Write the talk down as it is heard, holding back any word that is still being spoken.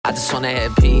I just wanna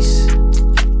have peace.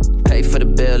 Pay for the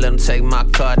bill, let them take my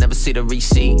car, never see the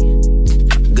receipt.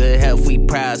 Good health, we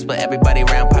prize, but everybody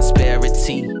around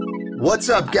prosperity. What's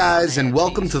up, guys, and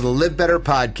welcome to the LivBtr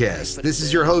podcast. This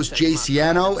is your host, Jay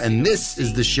Siano, and this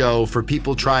is the show for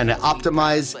people trying to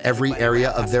optimize every area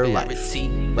of their life.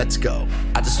 Let's go.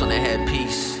 I just wanna have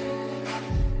peace.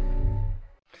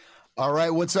 All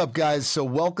right, what's up, guys? So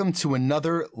welcome to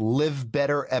another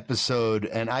LivBtr episode,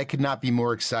 and I could not be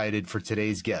more excited for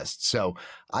today's guest. So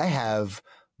I have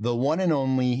the one and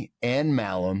only Anne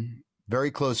Mahlum, very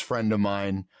close friend of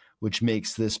mine, which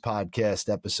makes this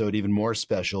podcast episode even more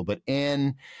special. But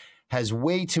Anne has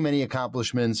way too many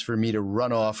accomplishments for me to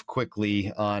run off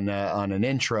quickly on an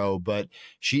intro, but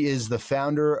she is the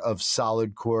founder of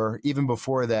Solidcore. Even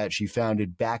before that, she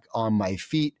founded Back on My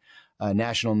Feet, a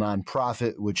national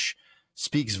nonprofit, which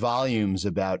speaks volumes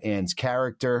about Anne's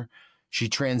character. She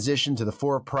transitioned to the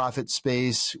for-profit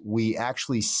space. We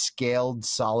actually scaled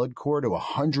Solidcore to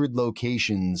 100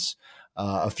 locations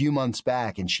a few months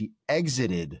back, and she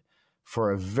exited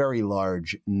for a very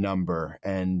large number.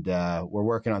 And we're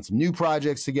working on some new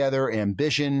projects together,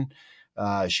 Ambition.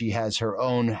 She has her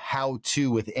own How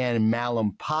To with Anne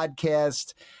Mahlum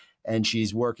podcast, and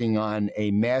she's working on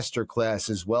a masterclass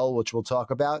as well, which we'll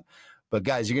talk about. But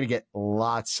guys, you're going to get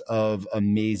lots of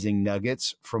amazing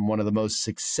nuggets from one of the most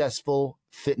successful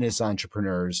fitness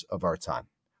entrepreneurs of our time.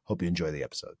 Hope you enjoy the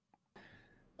episode.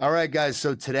 All right, guys.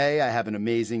 So today I have an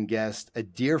amazing guest, a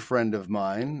dear friend of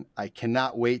mine. I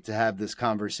cannot wait to have this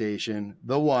conversation.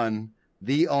 The one,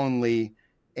 the only,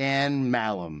 Anne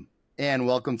Mahlum. Anne,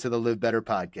 welcome to the LivBtr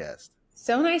podcast.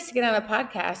 So nice to get on a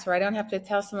podcast where I don't have to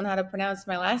tell someone how to pronounce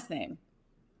my last name.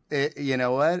 You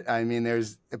know what? I mean,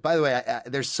 by the way,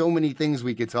 there's so many things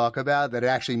we could talk about that it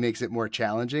actually makes it more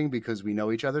challenging because we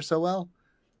know each other so well.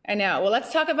 I know. Well,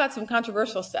 let's talk about some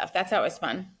controversial stuff. That's always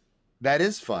fun. That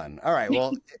is fun. All right.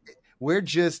 Well, we're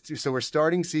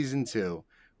starting season 2.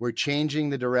 We're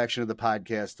changing the direction of the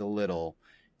podcast a little.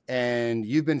 And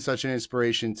you've been such an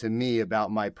inspiration to me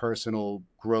about my personal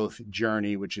growth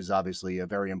journey, which is obviously a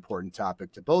very important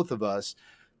topic to both of us.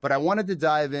 But I wanted to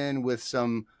dive in with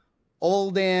some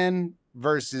old Anne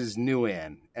versus new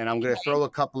Anne. And I'm going to throw a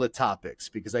couple of topics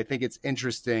because I think it's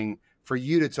interesting for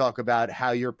you to talk about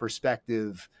how your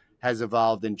perspective has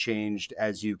evolved and changed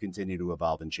as you continue to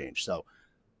evolve and change. So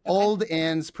old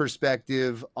Anne's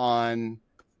perspective on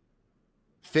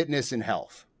fitness and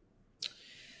health.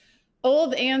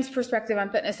 Old Anne's perspective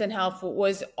on fitness and health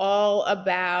was all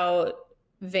about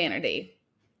vanity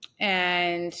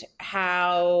and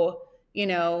how,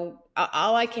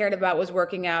 all I cared about was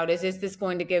working out. Is this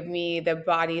going to give me the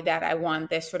body that I want,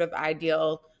 this sort of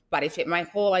ideal body shape? My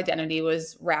whole identity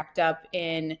was wrapped up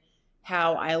in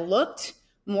how I looked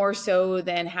more so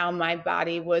than how my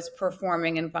body was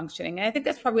performing and functioning. And I think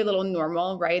that's probably a little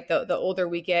normal, right? The older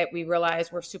we get, we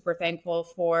realize we're super thankful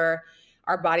for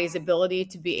our body's ability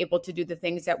to be able to do the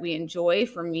things that we enjoy.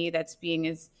 For me, that's being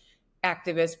as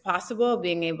active as possible,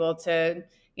 being able to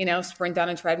sprint on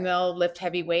a treadmill, lift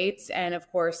heavy weights, and of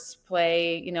course,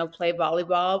 play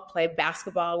volleyball, play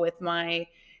basketball with my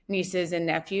nieces and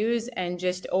nephews, and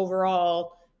just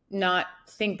overall not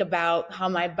think about how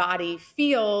my body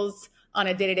feels on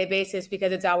a day-to-day basis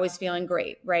because it's always feeling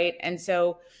great, right? And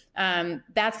so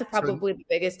that's probably the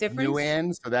biggest difference. New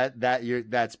Anne, so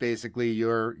that's basically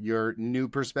your new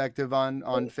perspective on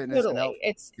fitness and health.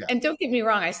 And don't get me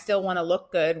wrong, I still want to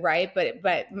look good, right?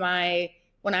 But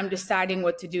when I'm deciding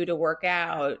what to do to work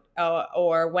out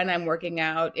or when I'm working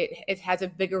out, it has a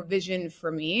bigger vision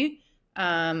for me.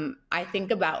 I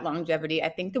think about longevity. I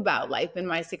think about life in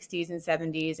my 60s and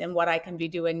 70s and what I can be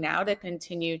doing now to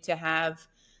continue to have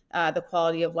the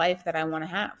quality of life that I want to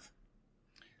have.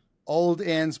 Old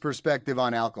Anne's perspective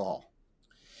on alcohol.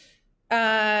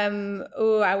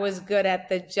 I was good at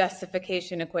the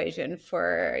justification equation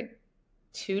for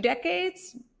 2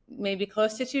 decades, maybe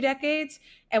close to 2 decades.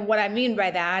 And what I mean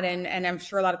by that, and I'm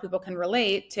sure a lot of people can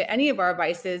relate to any of our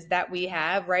vices that we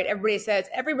have, right? Everybody says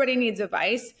everybody needs a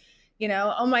vice.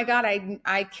 Oh my God,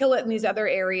 I kill it in these other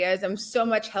areas. I'm so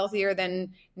much healthier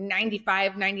than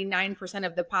 95, 99%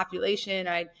 of the population.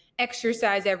 I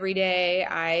exercise every day.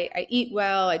 I eat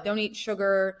well. I don't eat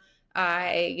sugar.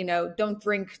 I, don't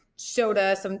drink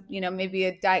soda, maybe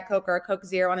a Diet Coke or a Coke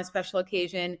Zero on a special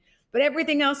occasion. But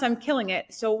everything else, I'm killing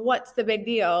it. So what's the big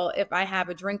deal if I have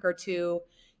a drink or two,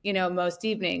 most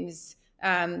evenings?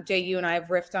 Jay, you and I have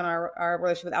riffed on our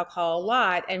relationship with alcohol a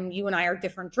lot, and you and I are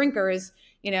different drinkers,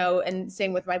 and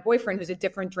same with my boyfriend, who's a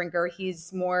different drinker.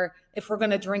 He's more, if we're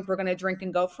going to drink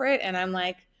and go for it. And I'm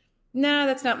like, no,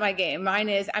 that's not my game. Mine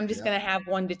is, I'm just going to have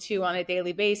 1 to 2 on a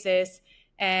daily basis.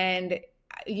 And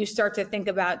you start to think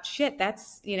about, shit,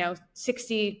 that's,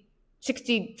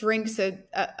 60 drinks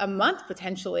a month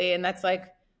potentially. And that's like,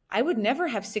 I would never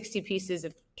have 60 pieces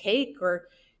of cake or,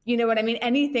 you know what I mean?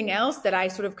 Anything else that I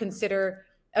sort of consider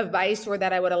a vice or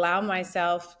that I would allow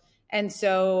myself. And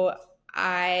so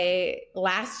I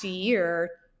last year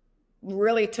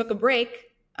really took a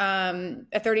break, a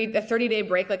 30-day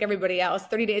break like everybody else.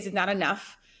 30 days is not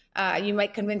enough. You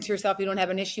might convince yourself you don't have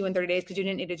an issue in 30 days because you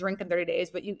didn't need to drink in 30 days,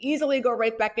 but you easily go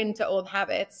right back into old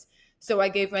habits. So I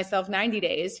gave myself 90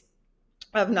 days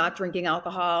of not drinking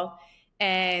alcohol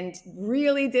and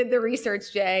really did the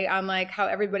research, Jay, on like how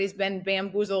everybody's been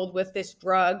bamboozled with this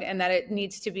drug and that it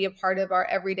needs to be a part of our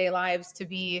everyday lives to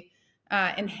be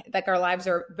and like our lives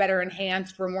are better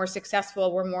enhanced. We're more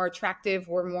successful. We're more attractive.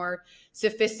 We're more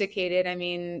sophisticated. I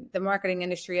mean, the marketing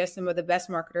industry has some of the best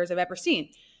marketers I've ever seen.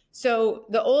 So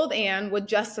the old Anne would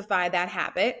justify that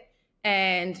habit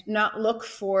and not look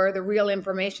for the real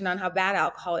information on how bad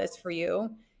alcohol is for you.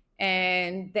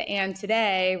 And the Anne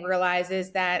today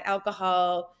realizes that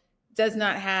alcohol does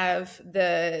not have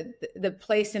the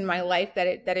place in my life that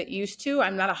it used to.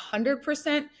 I'm not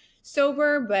 100%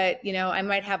 sober, but I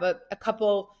might have a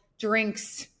couple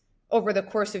drinks over the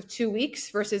course of 2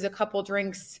 weeks versus a couple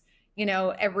drinks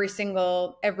every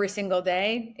single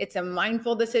day. It's a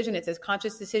mindful decision. It's a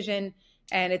conscious decision.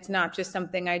 And it's not just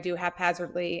something I do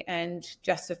haphazardly and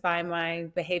justify my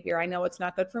behavior. I know it's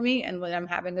not good for me. And when I'm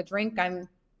having a drink, I'm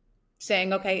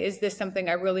saying, okay, is this something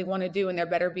I really want to do? And there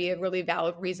better be a really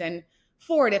valid reason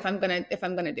for it if I'm going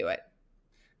to do it.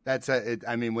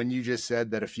 I mean, when you just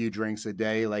said that a few drinks a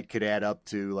day, like could add up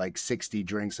to like 60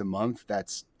 drinks a month,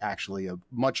 that's actually a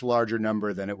much larger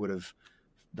number than I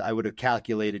would have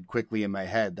calculated quickly in my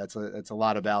head. That's a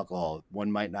lot of alcohol.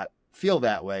 One might not feel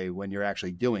that way when you're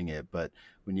actually doing it, but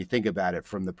when you think about it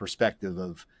from the perspective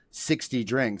of 60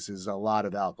 drinks is a lot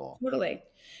of alcohol. Totally.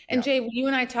 And Jay, you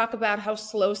and I talk about how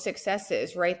slow success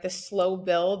is, right? The slow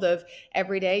build of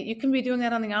every day. You can be doing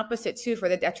that on the opposite too for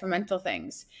the detrimental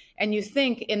things. And you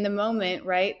think in the moment,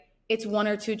 right? It's 1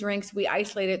 or 2 drinks. We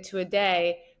isolate it to a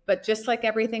day, but just like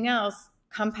everything else,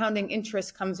 compounding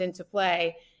interest comes into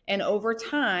play. And over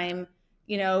time,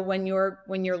 when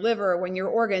your liver, when your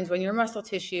organs, when your muscle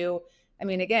tissue, I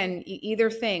mean, again, either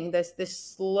thing, this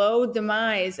slow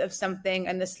demise of something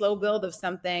and the slow build of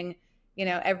something,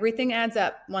 everything adds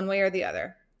up one way or the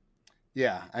other.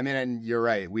 Yeah. I mean, and you're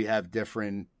right.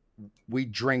 We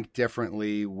drink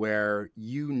differently where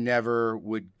you never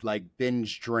would like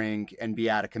binge drink and be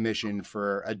out of commission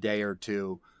for a day or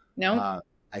two. No.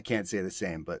 I can't say the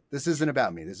same, but this isn't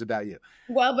about me. This is about you.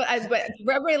 Well, but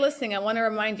for everybody listening, I want to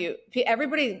remind you,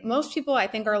 most people I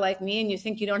think are like me, and you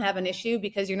think you don't have an issue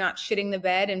because you're not shitting the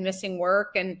bed and missing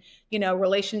work and,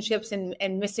 relationships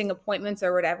and missing appointments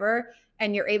or whatever,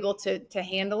 and you're able to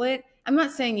handle it. I'm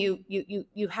not saying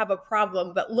you have a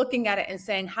problem, but looking at it and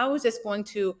saying, how is this going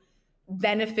to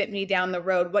benefit me down the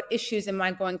road? What issues am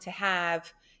I going to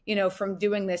have, from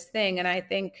doing this thing? And I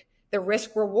think the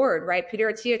risk reward, right? Peter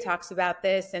Attia talks about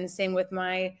this, and same with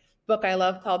my book I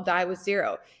love called Die with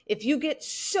Zero. If you get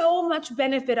so much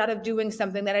benefit out of doing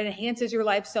something that it enhances your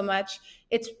life so much,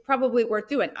 it's probably worth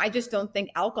doing. I just don't think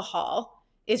alcohol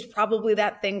is probably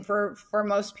that thing for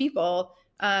most people.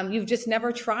 You've just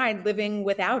never tried living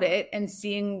without it and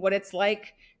seeing what it's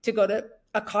like to go to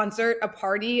a concert, a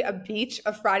party, a beach,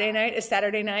 a Friday night, a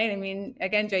Saturday night. I mean,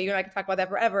 again, Jay, you and I could talk about that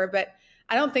forever, but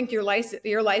I don't think your life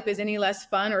is any less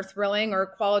fun or thrilling or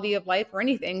quality of life or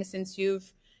anything since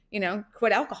you've,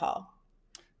 quit alcohol.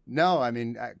 No, I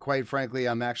mean, quite frankly,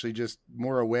 I'm actually just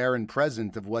more aware and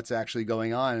present of what's actually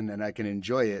going on, and I can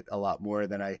enjoy it a lot more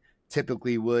than I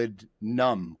typically would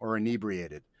numb or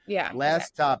inebriated. Yeah.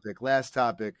 Last topic.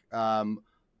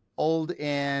 Old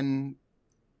Anne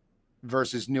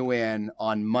versus new Anne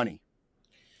on money.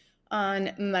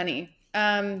 On money.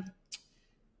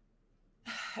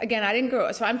 Again, I didn't grow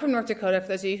up. So I'm from North Dakota, for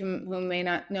those of you who may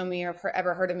not know me or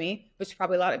ever heard of me, which is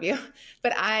probably a lot of you.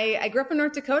 But I grew up in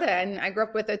North Dakota, and I grew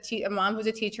up with a mom who's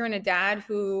a teacher and a dad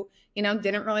who,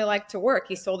 didn't really like to work.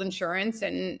 He sold insurance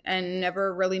and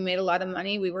never really made a lot of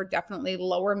money. We were definitely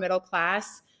lower middle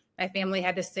class. My family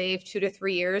had to save 2 to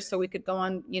 3 years so we could go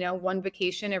on, one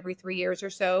vacation every 3 years or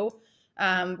so.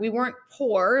 We weren't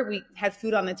poor. We had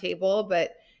food on the table,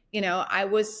 but, I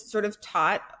was sort of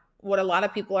taught what a lot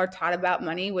of people are taught about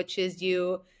money, which is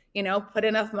you put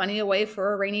enough money away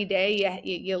for a rainy day.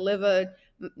 You live a,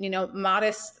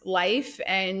 modest life,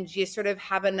 and you sort of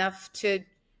have enough to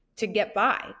get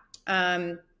by.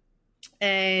 I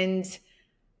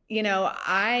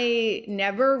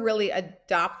never really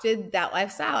adopted that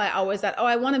lifestyle. I always thought,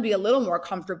 I want to be a little more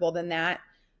comfortable than that.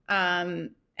 And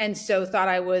and so thought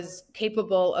I was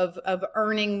capable of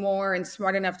earning more and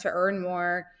smart enough to earn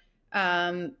more.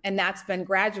 And that's been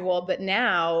gradual, but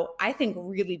now I think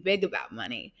really big about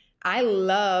money. I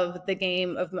love the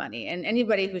game of money. And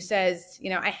anybody who says,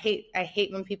 I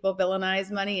hate when people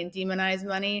villainize money and demonize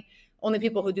money. Only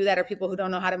people who do that are people who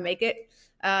don't know how to make it,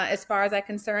 as far as I'm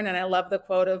concerned. And I love the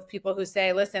quote of people who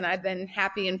say, listen, I've been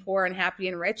happy and poor and happy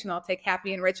and rich, and I'll take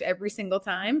happy and rich every single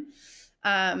time.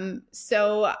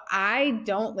 So I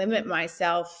don't limit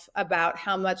myself about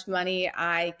how much money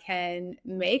I can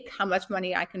make, how much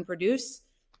money I can produce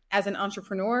as an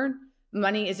entrepreneur.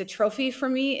 Money is a trophy for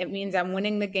me. It means I'm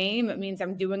winning the game. It means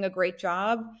I'm doing a great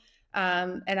job.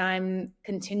 And I'm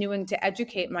continuing to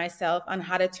educate myself on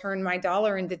how to turn my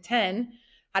dollar into 10,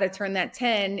 how to turn that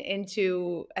 10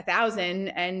 into 1,000,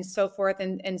 and so forth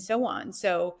and so on.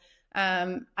 So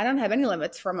I don't have any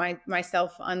limits for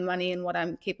myself on money and what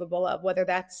I'm capable of, whether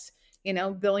that's,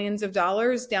 billions of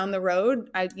dollars down the road.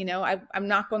 I'm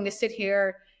not going to sit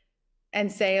here and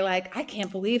say like, I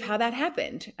can't believe how that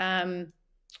happened.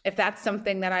 If that's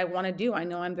something that I want to do, I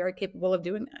know I'm very capable of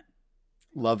doing that.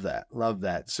 Love that. Love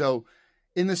that. So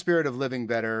in the spirit of living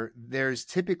better, there's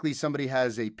typically somebody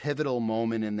has a pivotal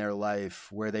moment in their life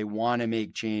where they want to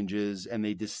make changes, and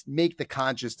they just make the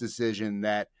conscious decision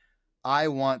that I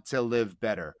want to live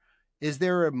better. Is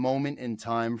there a moment in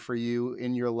time for you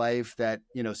in your life that,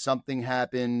 something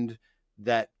happened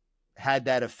that had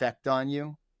that effect on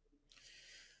you?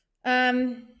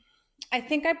 I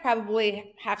think I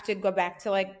probably have to go back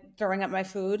to like throwing up my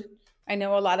food. I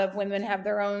know a lot of women have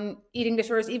their own eating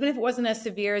disorders, even if it wasn't as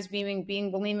severe as being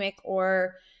bulimic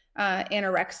or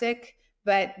anorexic.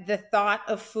 But the thought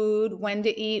of food, when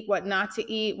to eat, what not to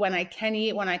eat, when I can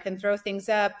eat, when I can throw things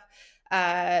up,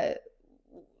 the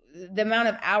amount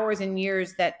of hours and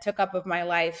years that took up of my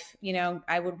life,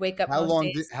 I would wake up.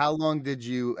 How long did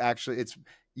you actually,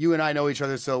 you and I know each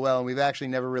other so well, and we've actually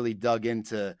never really dug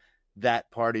into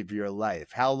that part of your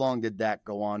life. How long did that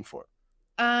go on for?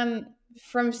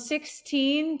 From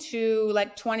 16 to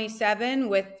like 27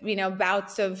 with,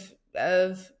 bouts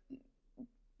of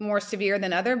more severe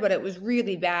than other, but it was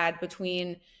really bad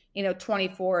between,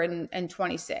 24 and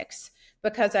 26,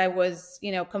 because I was,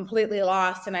 completely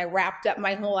lost, and I wrapped up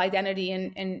my whole identity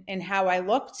in how I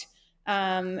looked,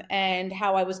 and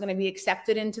how I was going to be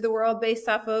accepted into the world based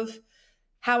off of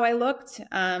how I looked.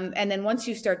 And then once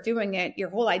you start doing it, your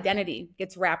whole identity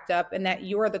gets wrapped up in that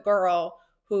you're the girl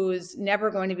who's never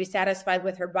going to be satisfied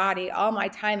with her body. All my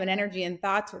time and energy and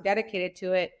thoughts were dedicated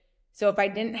to it. So if I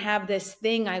didn't have this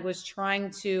thing I was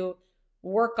trying to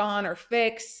work on or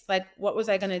fix, like what was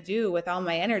I going to do with all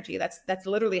my energy? That's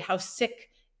literally how sick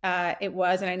it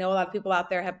was. And I know a lot of people out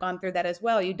there have gone through that as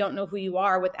well. You don't know who you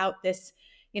are without this,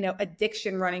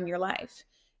 addiction running your life.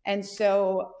 And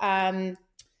so,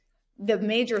 the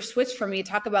major switch for me,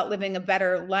 talk about living a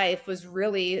better life, was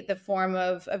really the form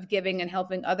of giving and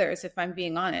helping others, if I'm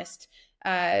being honest.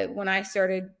 When I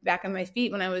started Back on My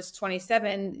Feet when I was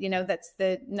 27, that's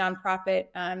the nonprofit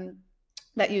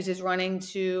that uses running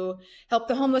to help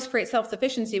the homeless create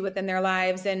self-sufficiency within their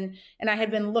lives. And I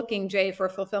had been looking, Jay, for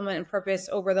fulfillment and purpose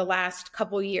over the last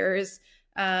couple years,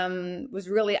 was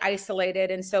really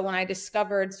isolated. And so when I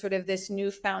discovered sort of this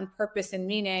newfound purpose and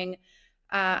meaning,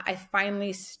 I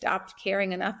finally stopped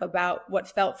caring enough about what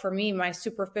felt for me my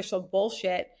superficial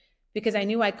bullshit, because I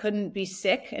knew I couldn't be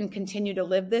sick and continue to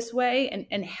live this way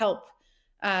and help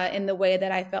in the way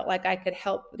that I felt like I could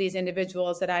help these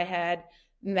individuals that I had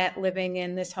met living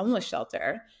in this homeless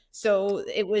shelter. So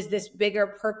it was this bigger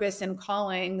purpose and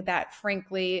calling that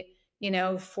frankly,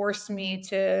 forced me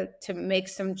to make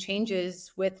some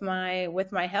changes with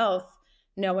my health,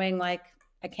 knowing like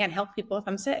I can't help people if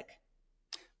I'm sick.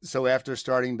 So after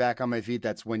starting Back on My Feet,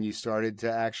 that's when you started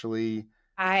to actually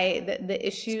the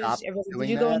issues. Did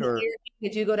you go in here?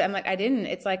 Did you go to? I'm like, I didn't.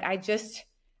 It's like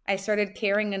I started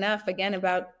caring enough again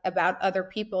about other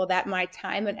people that my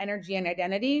time and energy and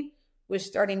identity was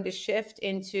starting to shift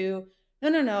into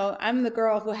no. I'm the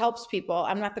girl who helps people.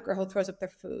 I'm not the girl who throws up their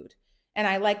food. And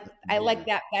I like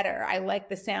that better. I like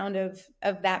the sound of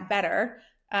that better.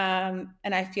 And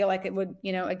I feel like it would,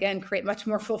 again, create much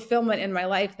more fulfillment in my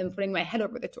life than putting my head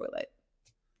over the toilet.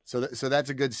 So that's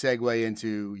a good segue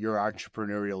into your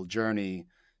entrepreneurial journey.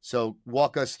 So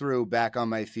walk us through Back on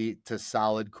My Feet to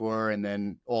Solidcore, and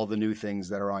then all the new things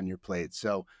that are on your plate.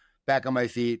 So Back on My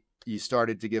Feet, you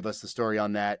started to give us the story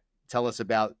on that. Tell us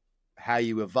about how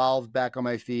you evolved Back on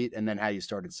My Feet, and then how you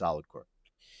started Solidcore.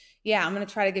 Yeah, I'm going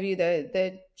to try to give you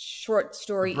the short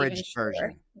story, abridged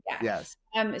version. Yeah.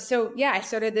 Yes. So yeah, I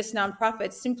started this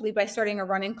nonprofit simply by starting a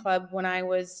running club when I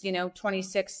was,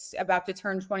 26, about to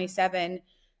turn 27.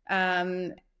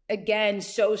 again,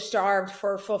 so starved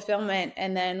for fulfillment.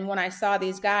 And then when I saw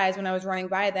these guys, when I was running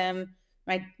by them,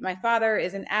 my father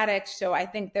is an addict. So I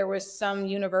think there was some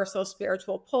universal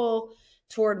spiritual pull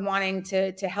toward wanting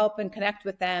to help and connect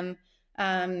with them.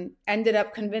 Ended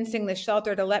up convincing the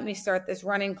shelter to let me start this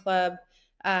running club.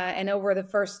 And over the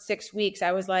first 6 weeks,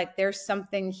 I was like, there's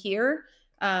something here.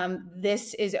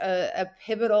 This is a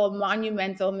pivotal,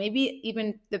 monumental, maybe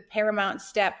even the paramount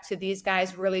step to these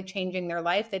guys really changing their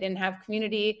life. They didn't have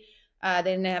community. They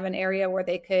didn't have an area where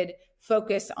they could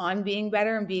focus on being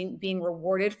better and being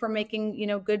rewarded for making,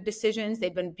 good decisions.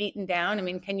 They've been beaten down. I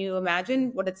mean, can you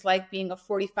imagine what it's like being a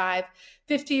 45,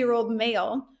 50-year-old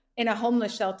male in a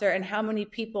homeless shelter, and how many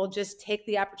people just take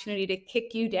the opportunity to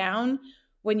kick you down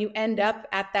when you end up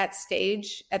at that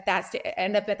stage,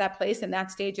 end up at that place in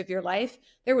that stage of your life?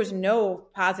 There was no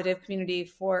positive community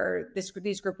for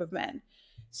these group of men.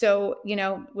 So,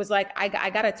 was like, I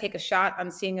got to take a shot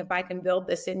on seeing if I can build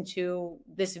this into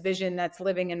this vision that's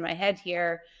living in my head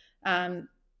here.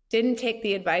 Didn't take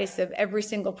the advice of every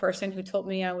single person who told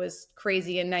me I was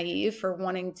crazy and naive for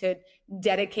wanting to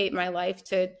dedicate my life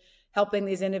to helping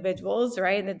these individuals,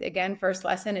 right? And again, first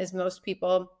lesson is most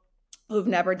people who've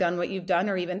never done what you've done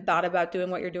or even thought about doing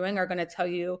what you're doing are going to tell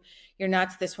you, you're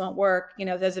nuts, this won't work,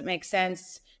 doesn't make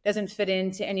sense, doesn't fit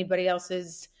into anybody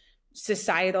else's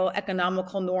societal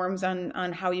economical norms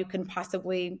on how you can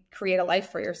possibly create a life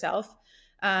for yourself.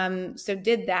 So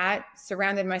did that,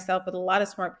 surrounded myself with a lot of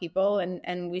smart people,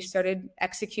 and we started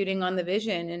executing on the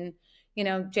vision.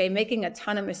 And, Jay, making a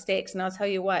ton of mistakes. And I'll tell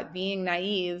you what, being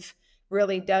naive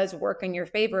really does work in your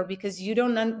favor, because you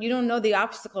don't know the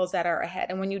obstacles that are ahead.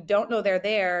 And when you don't know they're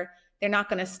there, they're not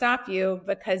going to stop you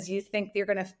because you think you're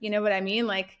going to, you know what I mean?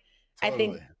 Like, totally. I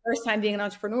think the first time being an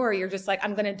entrepreneur, you're just like,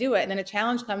 I'm going to do it. And then a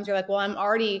challenge comes, you're like, well, I'm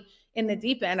already in the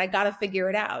deep end. I got to figure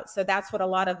it out. So that's what a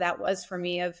lot of that was for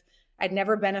me. I'd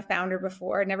never been a founder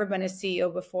before. I'd never been a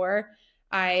CEO before.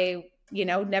 I,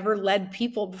 never led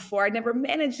people before. I'd never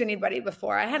managed anybody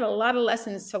before. I had a lot of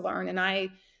lessons to learn, and I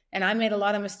made a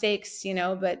lot of mistakes,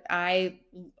 but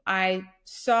I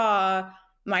saw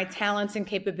my talents and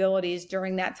capabilities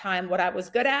during that time, what I was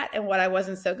good at and what I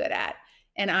wasn't so good at.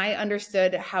 And I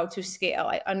understood how to scale.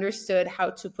 I understood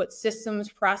how to put systems,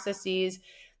 processes,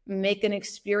 make an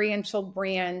experiential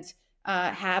brand,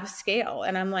 have scale.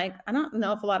 And I'm like, I don't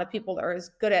know if a lot of people are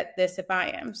as good at this if I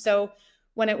am. So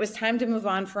when it was time to move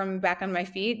on from back on my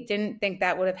feet, didn't think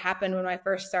that would have happened when I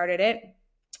first started it.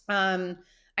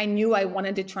 I knew I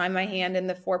wanted to try my hand in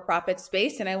the for-profit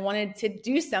space, and I wanted to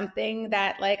do something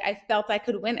that I felt I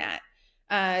could win at.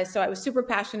 So I was super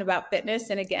passionate about fitness.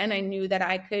 And again, I knew that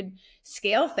I could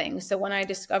scale things. So when I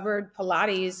discovered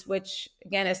Pilates, which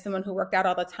again, as someone who worked out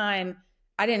all the time,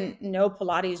 I didn't know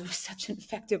Pilates was such an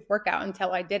effective workout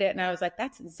until I did it. And I was like,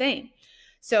 that's insane.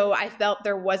 So I felt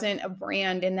there wasn't a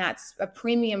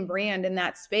premium brand in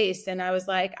that space. And I was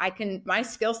like, my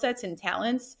skill sets and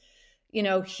talents,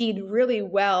 heed really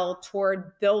well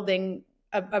toward building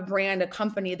a brand, a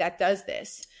company that does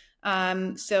this.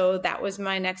 So that was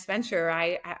my next venture.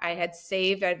 I had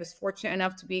saved, I was fortunate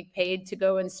enough to be paid to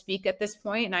go and speak at this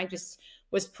point. And I just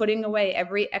was putting away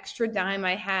every extra dime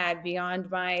I had beyond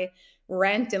my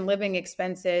rent and living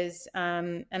expenses.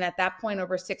 And at that point,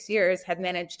 over 6 years, had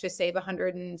managed to save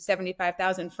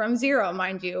 $175,000 from zero,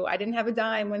 mind you. I didn't have a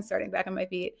dime when starting back on my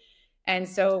feet. And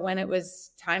so when it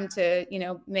was time to,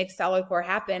 make Solidcore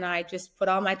happen, I just put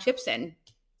all my chips in,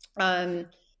 and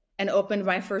opened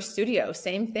my first studio.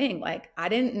 Same thing. I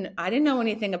didn't know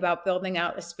anything about building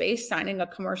out a space, signing a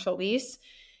commercial lease.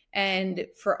 And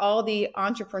for all the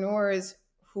entrepreneurs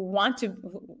who want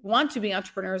to be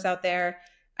entrepreneurs out there,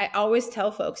 I always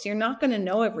tell folks, you're not going to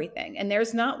know everything. And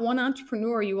there's not one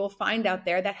entrepreneur you will find out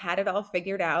there that had it all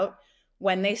figured out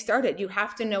when they started. You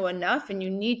have to know enough, and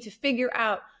you need to figure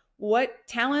out what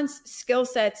talents, skill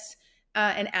sets,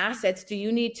 and assets do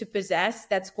you need to possess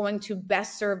that's going to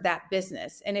best serve that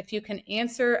business. And if you can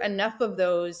answer enough of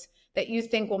those that you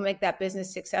think will make that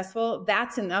business successful,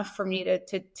 that's enough for me to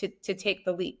take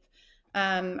the leap.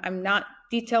 I'm not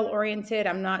detail oriented.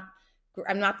 I'm not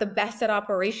the best at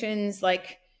operations,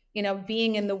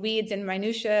 being in the weeds and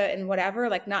minutia and whatever,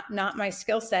 not my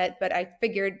skill set. But I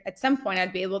figured at some point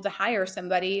I'd be able to hire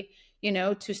somebody,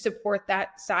 to support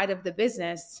that side of the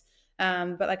business.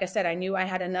 But like I said, I knew I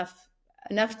had enough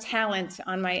talent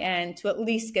on my end to at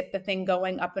least get the thing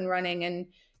going up and running and,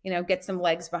 get some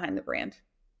legs behind the brand.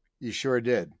 You sure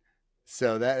did.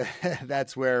 So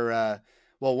that's where,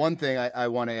 one thing I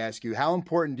want to ask you, how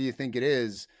important do you think it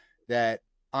is that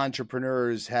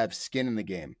entrepreneurs have skin in the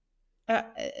game?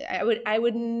 I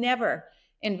would never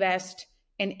invest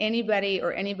in anybody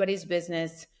or anybody's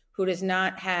business who does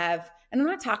not have And I'm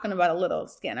not talking about a little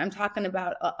skin. I'm talking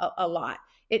about a lot.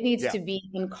 It needs to be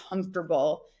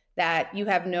uncomfortable that you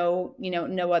have no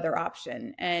other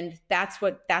option. And that's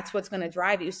what's going to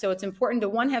drive you. So it's important to,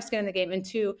 one, have skin in the game, and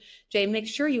two, Jay, make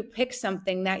sure you pick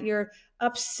something that you're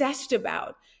obsessed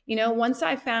about. Once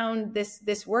I found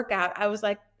this workout, I was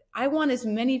like, I want as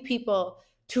many people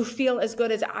to feel as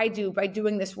good as I do by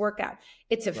doing this workout.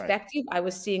 It's effective. Right. I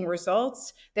was seeing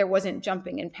results. There wasn't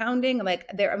jumping and pounding. I'm like,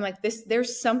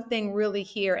 there's something really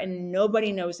here and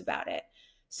nobody knows about it.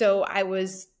 So I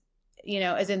was,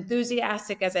 as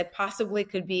enthusiastic as I possibly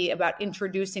could be about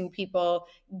introducing people,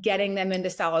 getting them into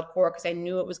Solidcore, because I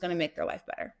knew it was going to make their life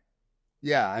better.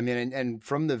 Yeah. I mean, and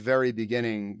from the very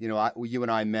beginning, you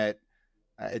and I met,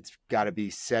 it's got to be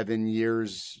 7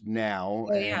 years now.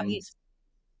 Oh,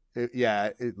 yeah.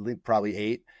 Probably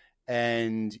 8.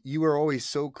 And you were always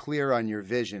so clear on your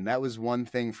vision. That was one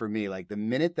thing for me. Like the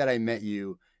minute that I met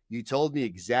you, you told me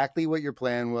exactly what your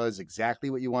plan was, exactly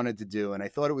what you wanted to do. And I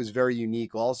thought it was very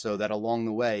unique also that along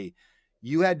the way,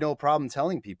 you had no problem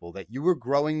telling people that you were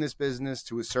growing this business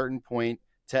to a certain point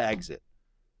to exit.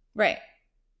 Right.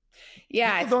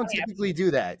 Yeah. People don't typically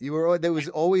do that. That was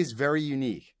always very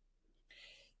unique.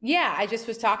 Yeah, I just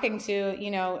was talking to,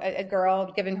 a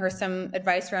girl, giving her some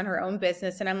advice around her own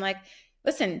business. And I'm like,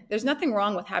 listen, there's nothing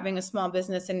wrong with having a small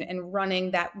business and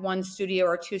running that 1 studio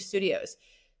or 2 studios.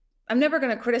 I'm never going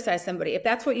to criticize somebody. If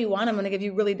that's what you want, I'm going to give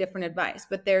you really different advice.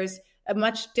 But there's a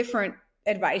much different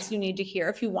advice you need to hear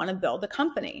if you want to build a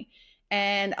company.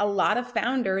 And a lot of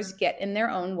founders get in their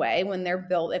own way when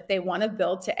if they want to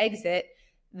build to exit.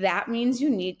 That means you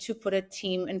need to put a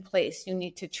team in place. You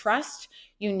need to trust.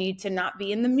 You need to not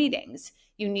be in the meetings.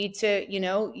 You need to,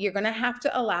 you're going to have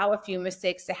to allow a few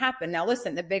mistakes to happen. Now,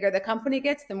 listen, the bigger the company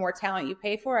gets, the more talent you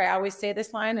pay for. I always say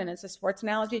this line, and it's a sports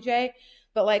analogy, Jay.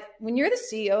 But like when you're the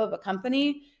CEO of a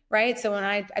company, right? So when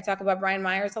I talk about Brian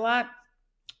Myers a lot,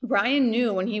 Brian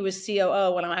knew when he was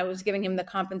COO, when I was giving him the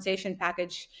compensation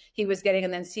package he was getting,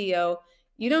 and then CEO,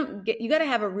 you got to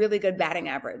have a really good batting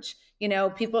average.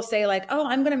 People say like, oh,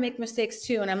 I'm going to make mistakes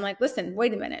too. And I'm like, listen,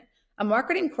 wait a minute. A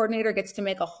marketing coordinator gets to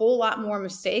make a whole lot more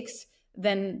mistakes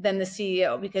than the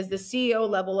CEO, because the CEO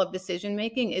level of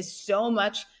decision-making is so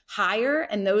much higher.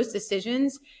 And those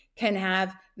decisions can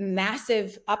have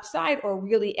massive upside or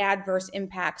really adverse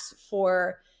impacts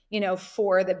for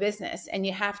the business. And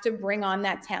you have to bring on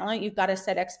that talent. You've got to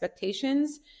set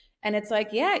expectations. And it's like,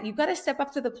 yeah, you got to step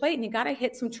up to the plate and you got to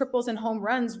hit some triples and home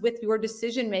runs with your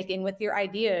decision-making, with your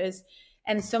ideas.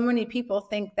 And so many people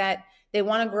think that they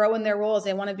want to grow in their roles.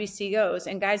 They want to be CEOs.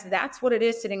 And guys, that's what it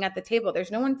is sitting at the table. There's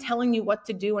no one telling you what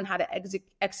to do and how to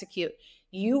execute.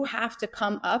 You have to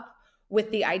come up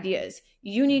with the ideas.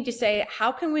 You need to say,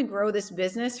 how can we grow this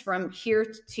business from here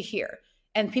to here?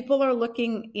 And people are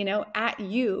looking, at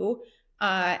you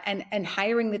and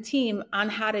hiring the team on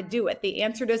how to do it. The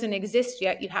answer doesn't exist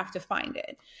yet. You have to find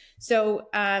it. So,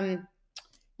 now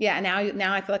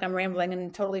I feel like I'm rambling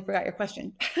and totally forgot your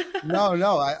question. No,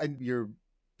 you're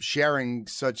sharing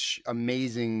such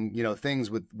amazing,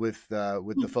 things with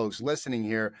the folks listening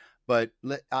here. But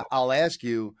I'll ask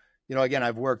you, again,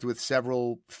 I've worked with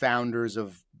several founders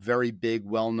of very big,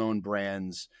 well-known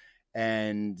brands,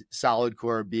 and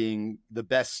Solidcore being the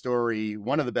best story,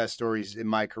 one of the best stories in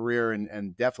my career,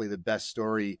 and definitely the best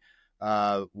story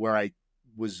where I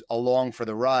was along for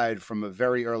the ride from a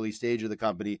very early stage of the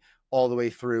company all the way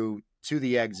through to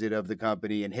the exit of the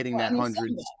company and hitting that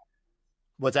hundreds.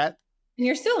 What's that? And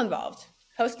you're still involved.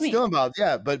 Post me. Still involved,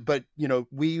 yeah. But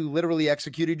we literally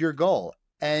executed your goal,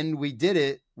 and we did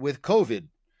it with COVID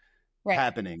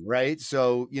happening, right?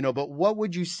 So, but what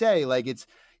would you say? Like, it's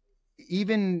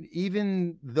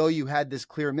even though you had this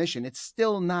clear mission, it's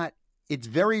still not. It's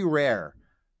very rare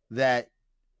that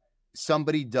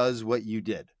somebody does what you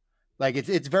did. Like,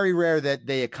 it's very rare that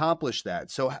they accomplish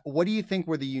that. So, what do you think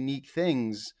were the unique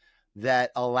things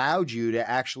that allowed you to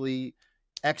actually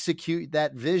execute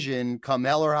that vision, come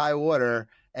hell or high water,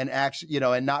 and actually,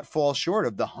 and not fall short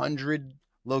of the 100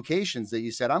 locations that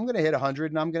you said, I'm going to hit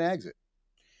 100 and I'm going to exit?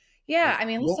 Yeah. I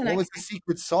mean, listen, what was the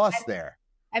secret sauce there?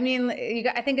 I mean,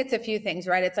 I think it's a few things,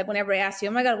 right? It's like whenever I ask you,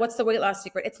 oh my God, what's the weight loss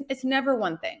secret? It's never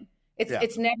one thing.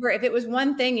 It's never, if it was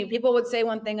one thing, people would say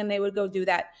one thing and they would go do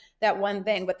that one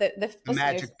thing. But the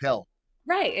magic pill.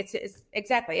 Right. It's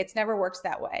exactly. It's never works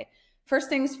that way. First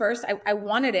things first, I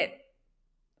wanted it.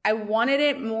 I wanted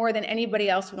it more than anybody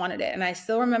else wanted it. And I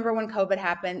still remember when COVID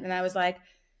happened and I was like,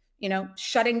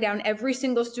 shutting down every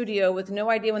single studio with no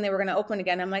idea when they were going to open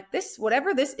again. I'm like,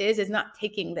 whatever this is not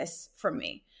taking this from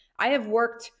me. I have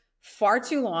worked far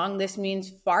too long. This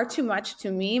means far too much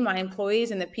to me, my employees,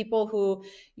 and the people who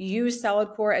use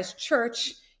Solidcore as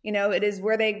church. It is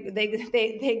where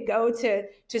they go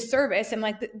to service. And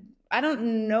like, I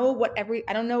don't know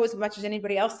as much as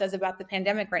anybody else does about the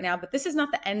pandemic right now, but this is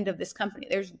not the end of this company.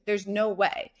 There's no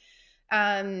way.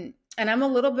 And I'm a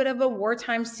little bit of a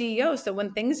wartime CEO. So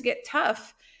when things get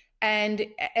tough, and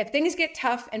if things get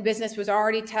tough and business was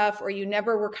already tough, or you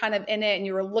never were kind of in it and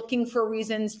you were looking for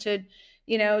reasons to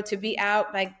be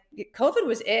out, like COVID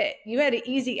was it. You had an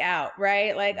easy out,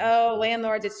 right? Like, oh,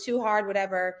 landlords, it's too hard,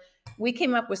 whatever. We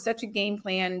came up with such a game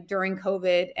plan during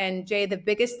COVID. And Jay, the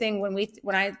biggest thing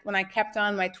when I kept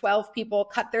on, my 12 people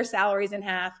cut their salaries in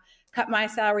half, cut my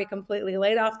salary completely,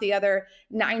 laid off the other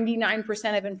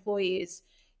 99% of employees.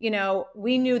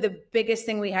 We knew the biggest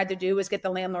thing we had to do was get the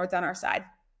landlords on our side.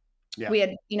 Yeah. We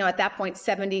had, at that point,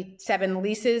 77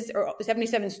 leases or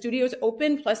 77 studios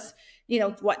open, plus,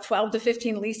 12 to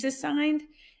 15 leases signed.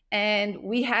 And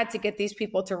we had to get these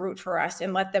people to root for us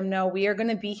and let them know we are going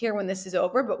to be here when this is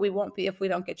over, but we won't be if we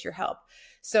don't get your help.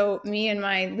 So me and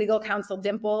my legal counsel,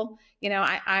 Dimple,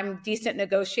 I'm a decent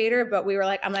negotiator, but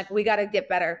I'm like, we got to get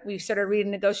better. We started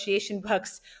reading negotiation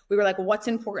books. We were like, what's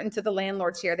important to the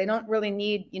landlords here? They don't really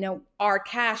need, our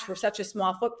cash for such a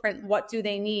small footprint. What do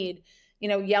they need?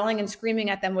 Yelling and screaming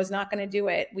at them was not going to do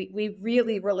it. We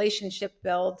really relationship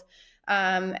build.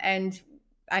 And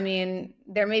I mean,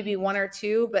 there may be one or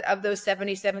two, but of those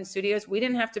 77 studios, we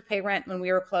didn't have to pay rent when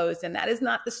we were closed. And that is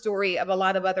not the story of a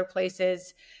lot of other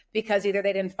places, because either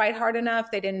they didn't fight hard enough,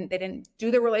 they didn't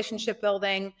do the relationship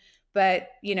building, but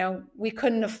we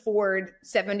couldn't afford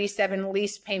 77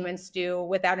 lease payments due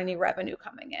without any revenue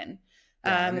coming in.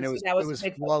 Yeah, I mean, it was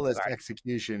flawless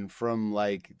execution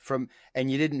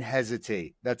and you didn't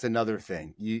hesitate. That's another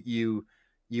thing. You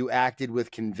acted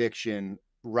with conviction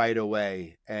right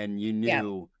away, and you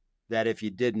knew that if you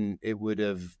didn't, it would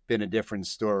have been a different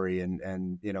story.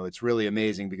 And it's really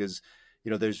amazing because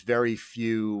there's very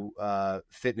few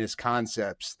fitness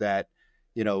concepts that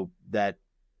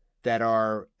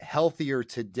are healthier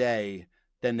today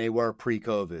than they were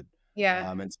pre-COVID.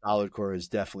 Yeah. And Solidcore is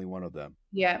definitely one of them.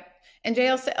 Yeah. And Jay,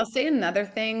 I'll say another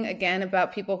thing again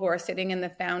about people who are sitting in the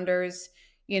founders,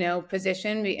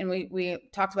 position. And we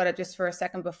talked about it just for a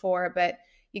second before, but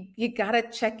you got to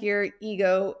check your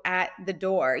ego at the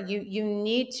door. You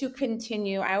need to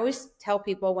continue. I always tell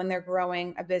people when they're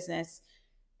growing a business,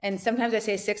 and sometimes I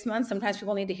say 6 months, sometimes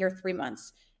people need to hear 3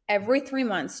 months. Every 3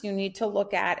 months, you need to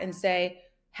look at and say,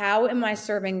 how am I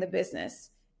serving the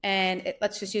business? And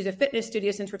let's just use a fitness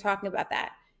studio since we're talking about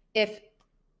that. If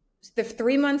the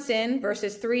 3 months in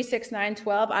versus 3, 6, 9,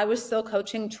 12, I was still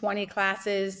coaching 20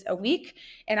 classes a week.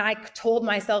 And I told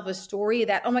myself a story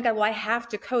that, oh my God, well, I have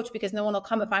to coach because no one will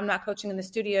come if I'm not coaching in the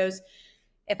studios.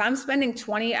 If I'm spending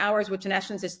 20 hours, which in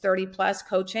essence is 30 plus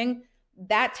coaching,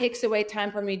 that takes away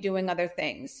time for me doing other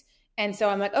things. And so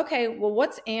I'm like, okay, well,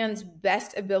 what's Anne's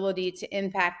best ability to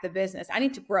impact the business? I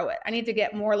need to grow it. I need to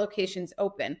get more locations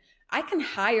open. I can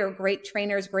hire great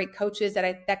trainers, great coaches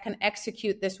that can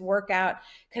execute this workout,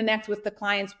 connect with the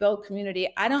clients, build community.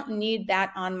 I don't need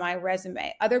that on my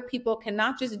resume. Other people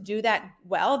cannot just do that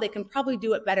well. They can probably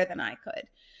do it better than I could.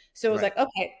 So it was like,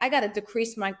 okay, I got to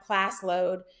decrease my class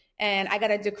load, and I got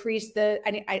to decrease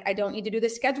I don't need to do the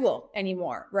schedule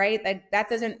anymore, right? That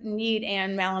doesn't need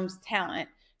Anne Mahlum's talent.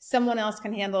 Someone else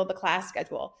can handle the class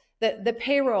schedule. The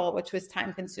payroll, which was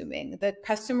time consuming, the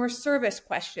customer service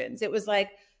questions. It was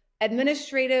like,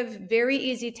 administrative, very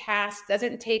easy task,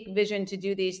 doesn't take vision to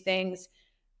do these things.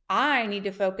 I need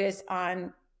to focus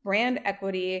on brand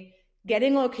equity,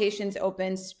 getting locations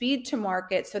open, speed to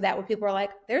market, so that when people are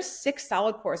like, there's 6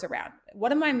 Solidcores around.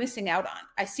 What am I missing out on?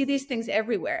 I see these things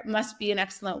everywhere. It must be an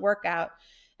excellent workout.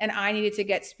 And I needed to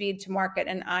get speed to market.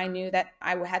 And I knew that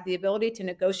I had the ability to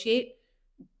negotiate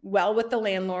well with the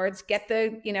landlords, get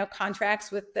the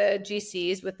contracts with the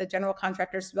GCs, with the general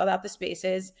contractors to build out the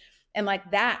spaces. And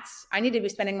I need to be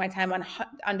spending my time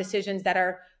on decisions that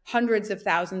are hundreds of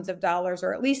thousands of dollars,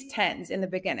 or at least tens in the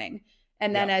beginning.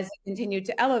 And then as it continued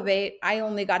to elevate, I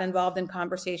only got involved in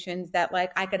conversations that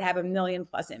I could have $1 million+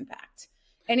 impact.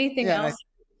 Anything else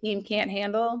the team can't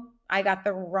handle, I got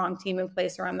the wrong team in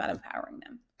place, or I'm not empowering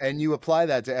them. And you apply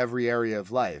that to every area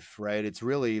of life, right? It's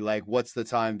really what's the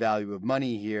time value of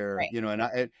money here,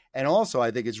 right. And also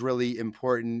I think it's really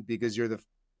important because you're the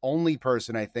only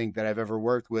person I think that I've ever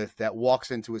worked with that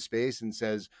walks into a space and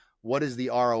says, what is the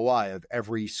ROI of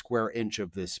every square inch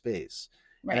of this space?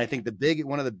 Right. And I think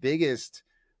one of the biggest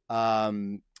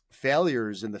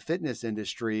failures in the fitness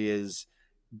industry is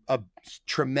a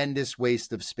tremendous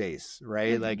waste of space,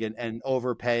 right? Mm-hmm. And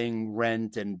overpaying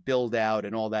rent and build out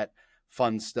and all that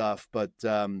fun stuff. But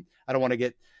I don't want to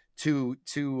get too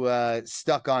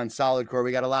stuck on Solidcore.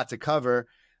 We got a lot to cover.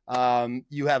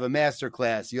 You have a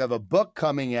masterclass, you have a book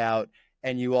coming out,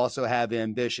 and you also have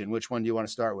Ambition. Which one do you want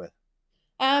to start with?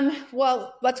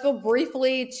 Well, let's go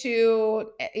briefly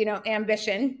to,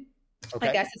 Ambition. Okay.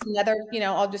 I guess it's another,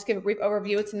 I'll just give a brief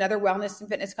overview. It's another wellness and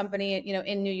fitness company,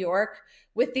 in New York,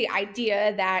 with the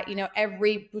idea that,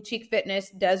 every boutique fitness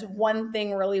does one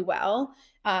thing really well.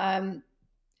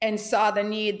 And saw the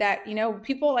need that,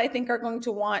 people I think are going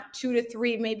to want 2 to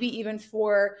 3, maybe even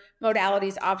 4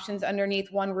 modalities, options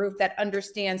underneath one roof that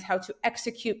understands how to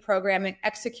execute programming,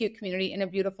 execute community in a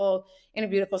beautiful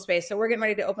space. So we're getting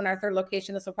ready to open our 3rd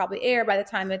location. This will probably air by the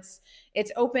time it's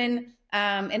open,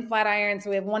 in Flatiron. So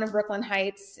we have one in Brooklyn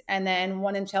Heights, and then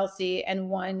one in Chelsea, and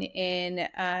one in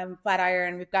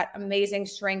Flatiron. We've got amazing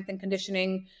strength and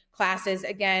conditioning classes.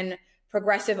 Again,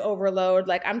 progressive overload.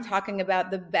 Like, I'm talking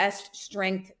about the best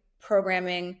strength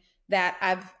programming that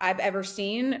I've ever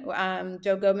seen.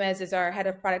 Jo Gomez is our head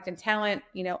of product and talent,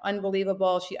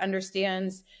 unbelievable. She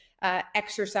understands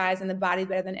exercise and the body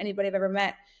better than anybody I've ever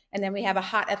met. And then we have a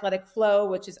hot athletic flow,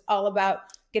 which is all about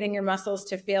getting your muscles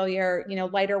to failure,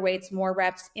 lighter weights, more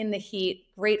reps in the heat,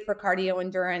 great for cardio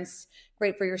endurance,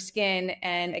 great for your skin.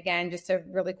 And again, just a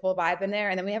really cool vibe in there.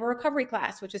 And then we have a recovery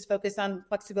class, which is focused on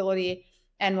flexibility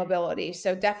and mobility.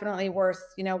 So definitely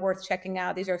worth checking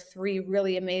out. These are 3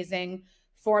 really amazing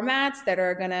formats that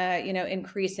are going to,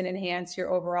 increase and enhance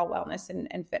your overall wellness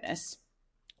and fitness.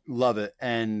 Love it.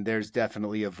 And there's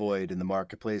definitely a void in the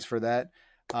marketplace for that.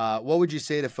 What would you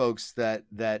say to folks that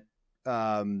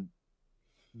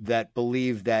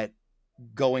believe that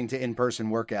going to in-person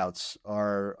workouts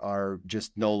are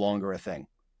just no longer a thing?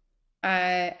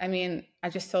 I mean, I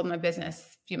just sold my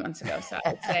business a few months ago. So I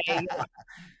would say,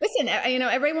 listen,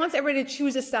 everybody wants everybody to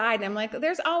choose a side. And I'm like,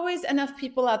 there's always enough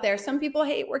people out there. Some people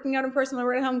hate working out in person.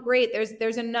 We're at home. Great.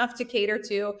 There's enough to cater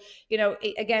to,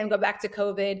 again, go back to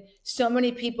COVID. So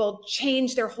many people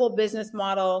changed their whole business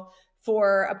model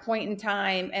for a point in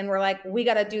time. And we're like, we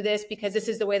got to do this because this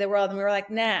is the way of the world. And we were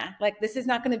like, nah, like, this is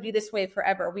not going to be this way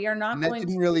forever. We are not going to. That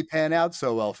didn't really pan out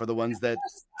so well for the ones that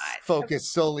focus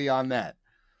solely on that.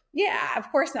 Yeah, of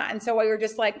course not. And so we were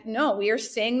just like, no, we are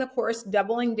staying the course,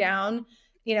 doubling down.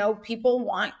 People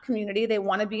want community. They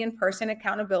want to be in person,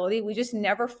 accountability. We just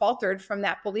never faltered from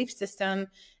that belief system.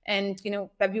 And,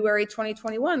 February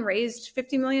 2021 raised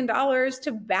 $50 million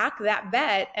to back that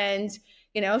bet and,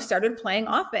 started playing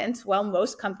offense while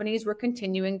most companies were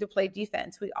continuing to play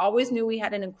defense. We always knew we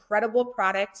had an incredible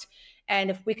product. And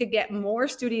if we could get more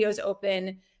studios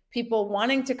open, people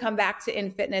wanting to come back to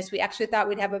in fitness, we actually thought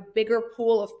we'd have a bigger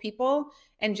pool of people.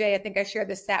 And Jay, I think I shared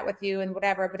this stat with you and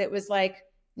whatever, but it was like,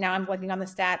 now I'm blanking on the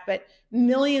stat, but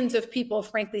millions of people,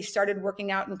 frankly, started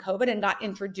working out in COVID and got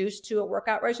introduced to a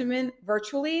workout regimen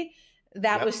virtually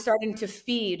that was starting to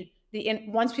feed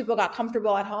once people got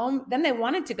comfortable at home, then they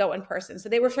wanted to go in person. So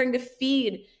they were starting to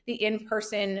feed the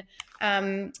in-person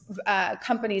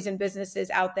companies and businesses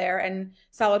out there. And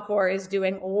Solidcore is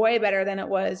doing way better than it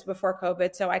was before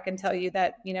COVID. So I can tell you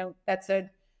that, that's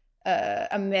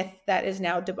a myth that is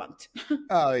now debunked.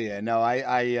 Oh yeah, no,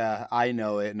 I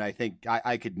know it, and I think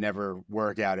I could never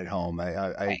work out at home.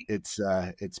 Right.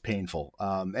 It's painful.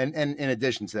 And in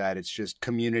addition to that, it's just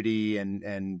community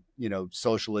and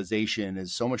socialization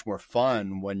is so much more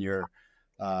fun when you're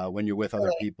with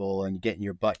other people and getting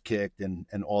your butt kicked and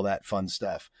all that fun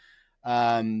stuff.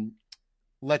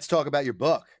 Let's talk about your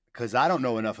book, because I don't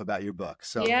know enough about your book.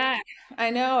 So yeah, I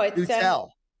know it's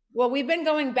tell. Well, we've been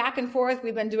going back and forth.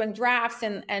 We've been doing drafts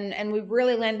and we've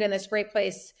really landed in this great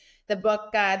place. The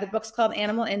book's called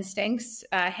Animal Instincts,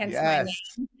 hence my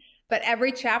name. But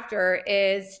every chapter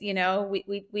is,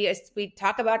 we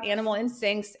talk about animal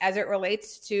instincts as it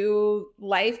relates to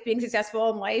life, being successful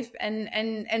in life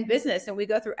and business. And we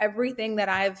go through everything that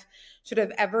I've sort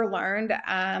of ever learned.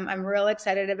 I'm real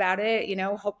excited about it,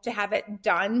 hope to have it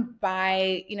done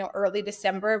by, early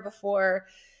December before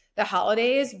the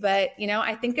holidays. But,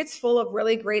 I think it's full of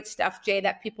really great stuff, Jay,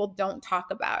 that people don't talk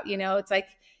about. It's like,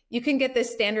 you can get this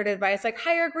standard advice, like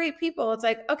hire great people. It's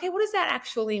like, okay, what does that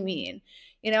actually mean?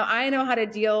 I know how to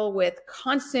deal with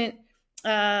constant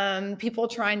people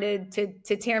trying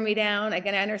to tear me down.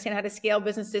 Again, I understand how to scale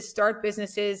businesses, start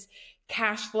businesses,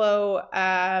 cash flow,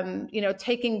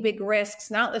 taking big risks,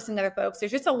 not listening to other folks.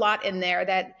 There's just a lot in there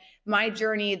that my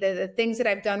journey, the things that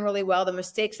I've done really well, the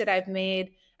mistakes that I've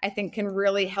made, I think can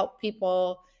really help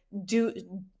people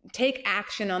take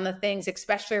action on the things,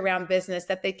 especially around business,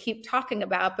 that they keep talking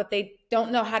about, but they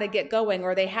don't know how to get going,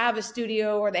 or they have a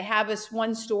studio, or they have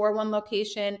one store, one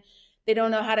location. They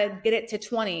don't know how to get it to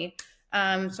 20. So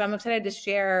I'm excited to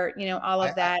share, all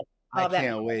of that. I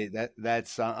can't wait.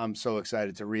 That's I'm so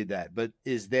excited to read that. But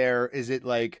is it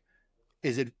like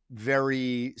Is it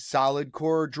very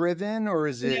Solidcore driven, or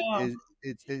is it, No,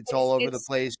 it's all over the it's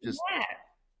place? Just yeah.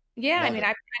 Yeah, I love mean, it.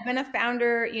 I've been a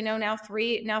founder, now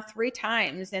three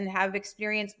times, and have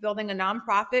experience building a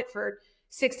nonprofit for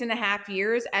 6.5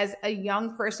 years as a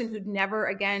young person who'd never,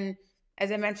 again,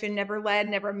 as I mentioned, never led,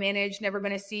 never managed, never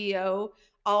been a CEO.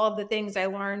 All of the things I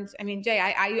learned. I mean, Jay,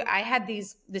 I had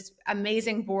this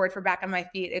amazing board for back on my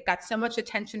feet. It got so much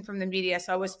attention from the media,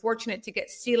 so I was fortunate to get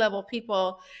C-level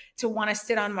people to want to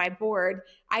sit on my board.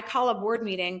 I call a board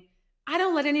meeting. I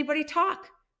don't let anybody talk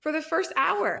for the first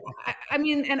hour. I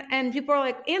mean, and people are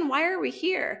like, Anne, why are we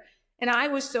here? And I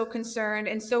was so concerned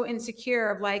and so insecure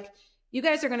of like, you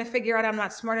guys are going to figure out I'm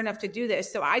not smart enough to do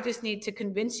this. So I just need to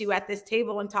convince you at this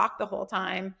table and talk the whole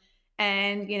time.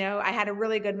 And, I had a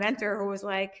really good mentor who was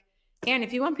like, Anne,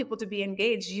 if you want people to be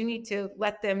engaged, you need to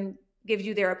let them give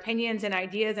you their opinions and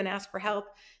ideas and ask for help.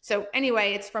 So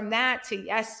anyway, it's from that to,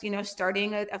 yes,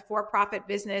 starting a for-profit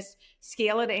business,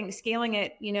 scaling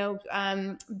it,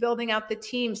 building out the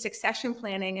team, succession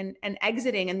planning, and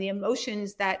exiting, and the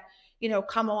emotions that,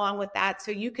 come along with that. So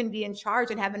you can be in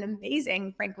charge and have an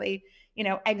amazing, frankly,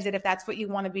 exit if that's what you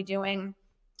want to be doing.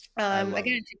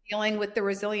 Again, dealing with the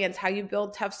resilience, how you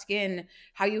build tough skin,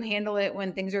 how you handle it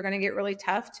when things are going to get really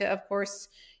tough, to, of course,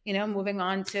 moving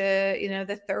on to,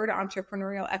 the third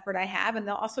entrepreneurial effort I have. And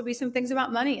there'll also be some things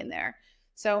about money in there.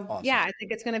 So Awesome. yeah, I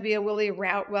think it's going to be a really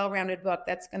well-rounded book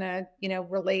that's going to,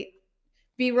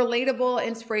 be relatable,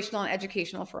 inspirational, and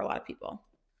educational for a lot of people.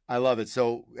 I love it.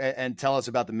 So, and tell us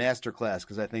about the masterclass,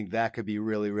 because I think that could be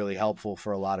really, really helpful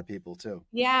for a lot of people too.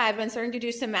 Yeah, I've been starting to do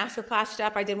some masterclass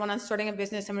stuff. I did one on starting a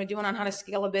business. I'm going to do one on how to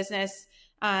scale a business.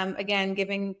 Again,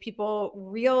 giving people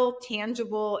real,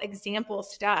 tangible example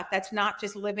stuff that's not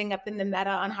just living up in the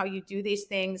meta on how you do these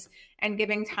things, and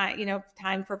giving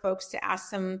time for folks to ask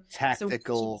some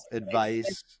tactical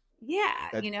advice. Yeah,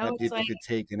 that people could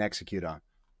take and execute on.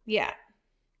 Yeah.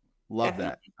 Love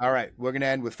Definitely. that. All right. We're going to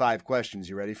end with 5 questions.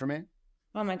 You ready for me?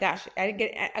 Oh my gosh.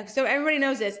 So everybody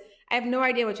knows this. I have no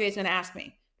idea what Jay's going to ask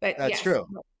me, but That's yes. true.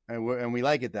 And we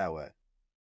like it that way.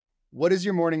 What does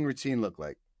your morning routine look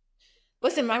like?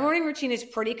 Listen, my morning routine is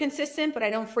pretty consistent, but I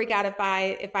don't freak out if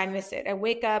I miss it. I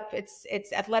wake up,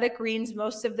 it's athletic greens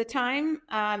most of the time.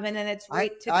 And then it's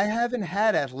I haven't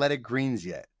had athletic greens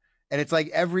yet. And it's like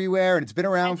everywhere, and it's been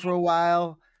around for a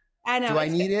while. I know. Do I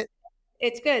need it?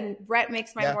 It's good. Brett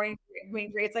makes my morning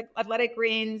great. It's like athletic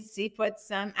greens. He puts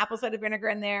some apple cider vinegar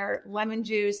in there, lemon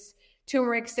juice,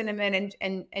 turmeric, cinnamon,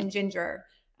 and ginger.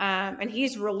 And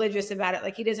he's religious about it.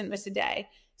 Like, he doesn't miss a day.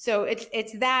 So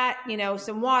it's that,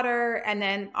 some water, and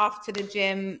then off to the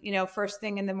gym, first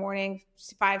thing in the morning,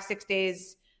 5-6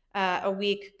 days a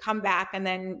week, come back, and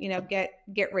then,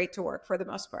 get right to work for the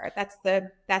most part. That's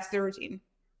the routine.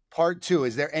 Part 2,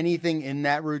 is there anything in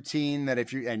that routine that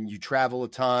if you travel a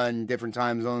ton, different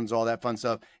time zones, all that fun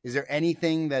stuff, is there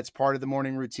anything that's part of the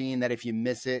morning routine that if you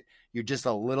miss it, you're just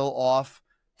a little off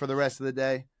for the rest of the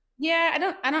day?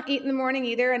 Yeah, I don't eat in the morning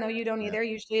either. I know you don't either.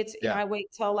 Usually it's, I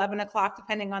wait till 11 o'clock,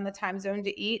 depending on the time zone,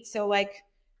 to eat. So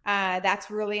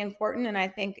that's really important. And I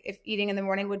think if eating in the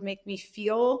morning would make me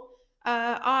feel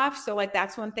off. So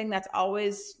that's one thing that's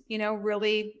always,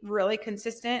 really, really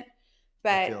consistent.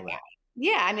 But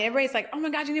yeah, I mean, everybody's like, oh my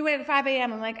gosh, you need to wake up at 5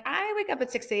 a.m. I'm like, I wake up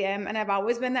at 6 a.m. and I've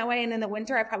always been that way. And in the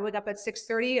winter, I probably wake up at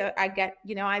 6:30.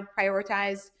 I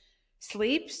prioritize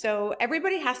sleep. So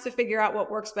everybody has to figure out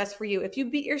what works best for you. If you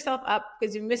beat yourself up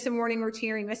because you miss a morning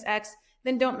routine or you miss X,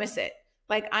 then don't miss it.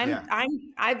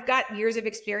 I've got years of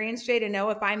experience, Jay, to know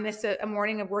if I miss a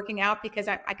morning of working out because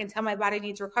I can tell my body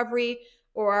needs recovery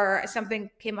or something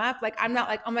came up. I'm not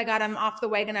like, oh my God, I'm off the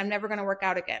wagon, I'm never going to work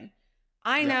out again.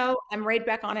 I know I'm right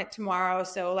back on it tomorrow.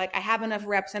 So I have enough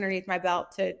reps underneath my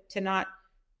belt to not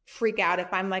freak out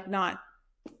if I'm not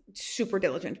super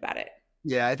diligent about it.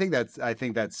 Yeah, I think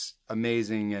that's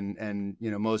amazing. And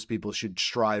most people should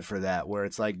strive for that, where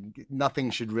it's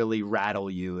nothing should really rattle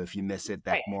you if you miss it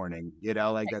that morning,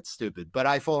 that's stupid, but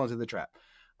I fall into the trap.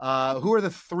 Who are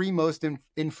the 3 most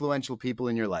influential people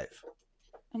in your life?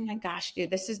 Oh my gosh, dude,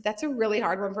 that's a really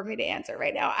hard one for me to answer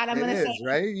right now. And I'm going to say,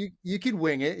 right? You can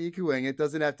wing it. You can wing it.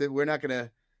 Doesn't have to, we're not going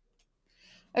to.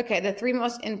 Okay. The 3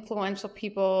 most influential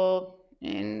people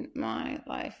in my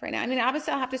life right now. I mean,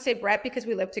 obviously I'll have to say Brett, because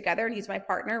we live together and he's my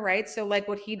partner. Right. So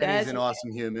what he does. And he's an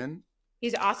awesome human.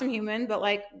 He's an awesome human.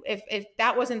 But if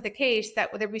that wasn't the case,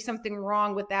 there'd be something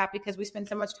wrong with that, because we spend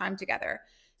so much time together.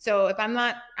 So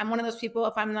I'm one of those people,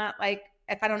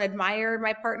 if I don't admire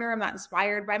my partner, I'm not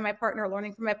inspired by my partner,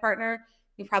 learning from my partner,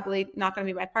 you're probably not going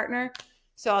to be my partner.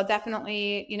 So I'll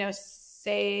definitely,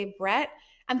 say Brett.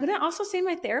 I'm going to also say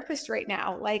my therapist right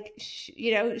now.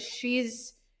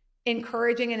 She's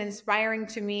encouraging and inspiring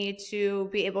to me to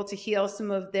be able to heal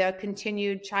some of the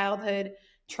continued childhood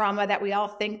trauma that we all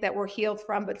think that we're healed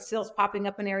from, but still is popping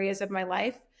up in areas of my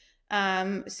life.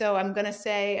 So I'm gonna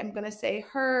say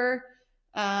her.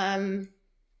 That's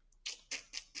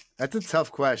a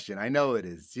tough question. I know it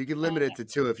is. You can limit it to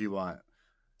 2 if you want.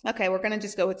 Okay, we're gonna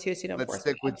just go with 2, so you don't Let's force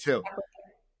stick me. with 2.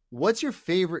 What's your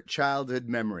favorite childhood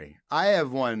memory? I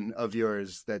have one of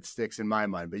yours that sticks in my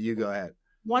mind, but you go ahead.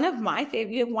 One of my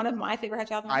favorite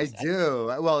childhood memories. I do.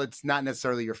 Well, it's not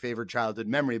necessarily your favorite childhood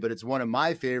memory, but it's one of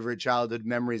my favorite childhood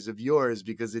memories of yours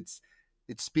because it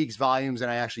speaks volumes,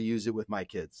 and I actually use it with my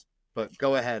kids. But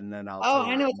go ahead, and then I'll. Oh,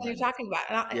 I know what you're talking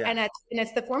about, and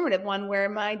it's the formative one where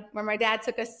my dad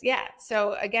took us. Yeah.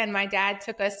 So again, my dad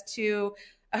took us to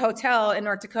a hotel in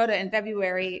North Dakota in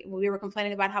February. We were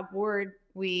complaining about how bored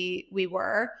we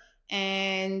were,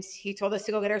 and he told us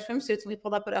to go get our swimsuits, and we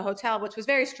pulled up at a hotel, which was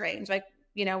very strange. Like,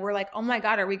 we're like, oh my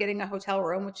God, are we getting a hotel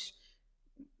room? Which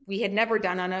we had never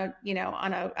done on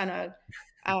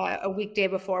a weekday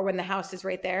before when the house is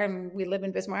right there and we live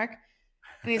in Bismarck.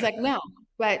 And he's like, no,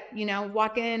 but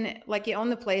walk in like you own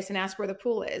the place and ask where the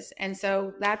pool is. And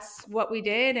so that's what we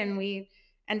did. And we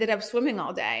ended up swimming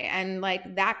all day. And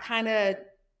like that kind of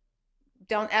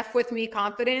don't F with me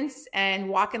confidence and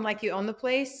walking like you own the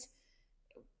place.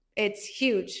 It's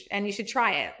huge and you should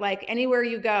try it. Like anywhere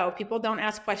you go, people don't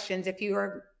ask questions. If you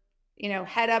are,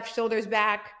 head up, shoulders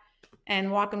back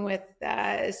and walking with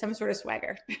some sort of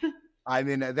swagger. I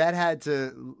mean, that had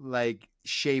to like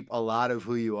shape a lot of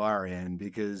who you are in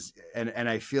because, and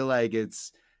I feel like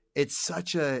it's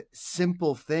such a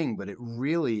simple thing, but it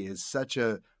really is such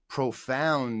a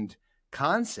profound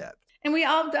concept. And we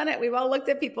all done it. We've all looked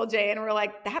at people, Jay, and we're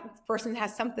like, that person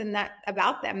has something that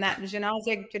about them, that je ne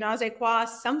sais quoi,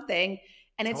 something.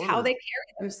 And it's how they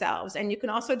carry themselves. And you can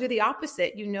also do the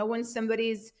opposite. When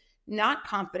somebody's not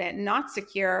confident, not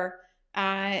secure,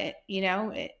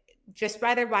 just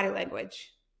by their body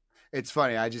language. It's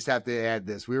funny. I just have to add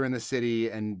this. We were in the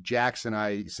city and Jax and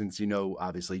I, since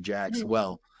obviously Jax,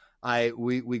 well,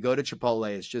 we go to Chipotle.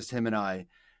 It's just him and I.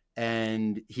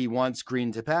 And he wants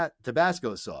green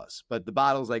Tabasco sauce, but the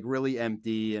bottle's like really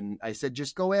empty. And I said,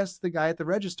 just go ask the guy at the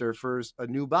register for a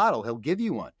new bottle. He'll give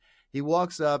you one. He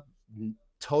walks up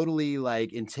totally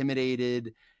like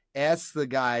intimidated, asks the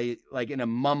guy like in a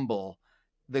mumble.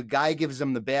 The guy gives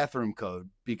him the bathroom code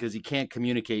because he can't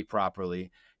communicate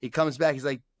properly. He comes back.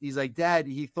 He's like, Dad,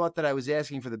 he thought that I was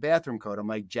asking for the bathroom code. I'm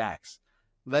like, Jax,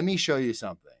 let me show you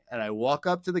something. And I walk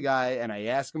up to the guy and I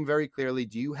ask him very clearly,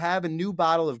 do you have a new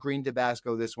bottle of green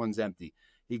Tabasco? This one's empty.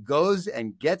 He goes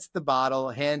and gets the bottle,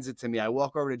 hands it to me. I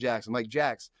walk over to Jax. I'm like,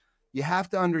 Jax, you have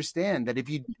to understand that if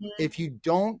you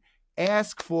don't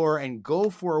ask for and go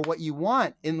for what you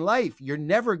want in life, you're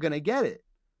never going to get it.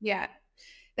 Yeah.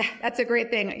 That's a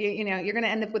great thing. You're going to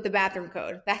end up with the bathroom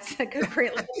code. That's a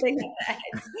great little thing.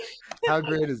 How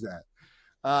great is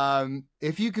that?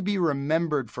 If you could be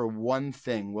remembered for one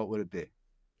thing, what would it be?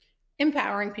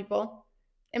 Empowering people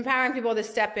to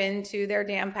step into their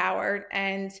damn power,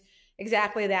 and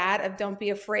exactly that of don't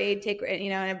be afraid.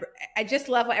 And I just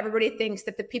love how everybody thinks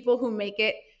that the people who make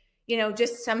it,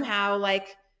 just somehow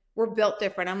like we're built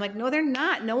different. I'm like, no, they're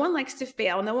not. No one likes to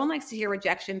fail. No one likes to hear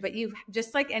rejection, but you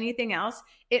just like anything else,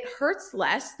 it hurts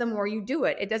less the more you do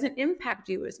it. It doesn't impact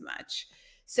you as much.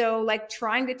 So like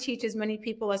trying to teach as many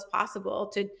people as possible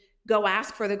to go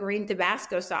ask for the green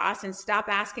Tabasco sauce and stop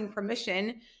asking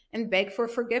permission and beg for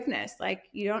forgiveness. Like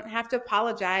you don't have to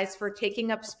apologize for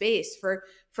taking up space, for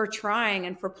trying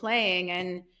and for playing.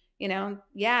 And,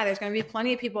 there's going to be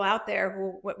plenty of people out there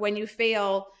who, when you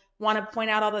fail, want to point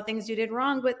out all the things you did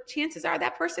wrong, but chances are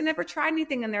that person never tried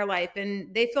anything in their life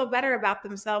and they feel better about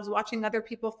themselves watching other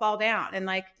people fall down. And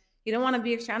like, you don't want to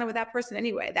be surrounded with that person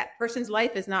anyway. That person's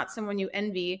life is not someone you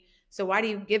envy. So why do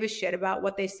you give a shit about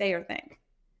what they say or think?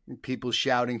 People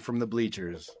shouting from the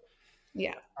bleachers.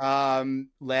 Yeah.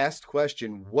 Last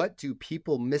question. What do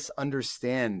people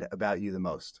misunderstand about you the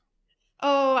most?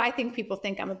 Oh, I think people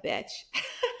think I'm a bitch.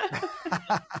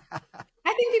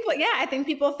 I think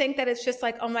people think that it's just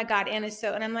like, oh my God, Anne is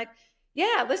so, and I'm like,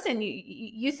 yeah, listen,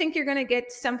 you think you're going to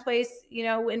get someplace,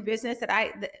 in business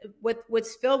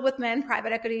what's filled with men,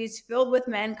 private equities, filled with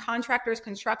men, contractors,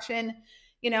 construction,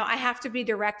 I have to be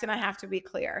direct and I have to be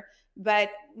clear. But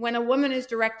when a woman is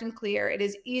direct and clear, it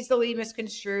is easily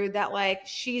misconstrued that like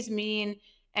she's mean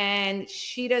and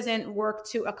she doesn't work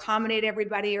to accommodate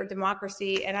everybody or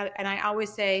democracy. And I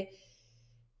always say,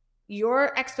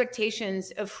 your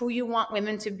expectations of who you want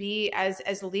women to be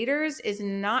as leaders is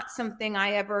not something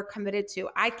I ever committed to.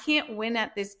 I can't win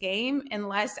at this game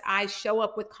unless I show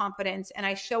up with confidence, and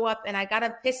I show up and I got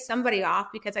to piss somebody off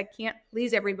because I can't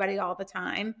please everybody all the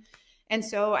time. And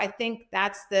so I think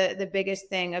that's the biggest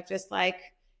thing of just like,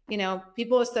 you know,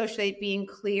 people associate being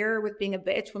clear with being a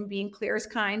bitch, when being clear is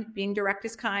kind, being direct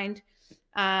is kind.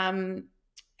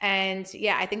 And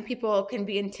yeah, I think people can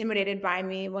be intimidated by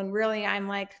me when really I'm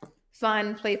like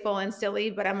fun, playful, and silly,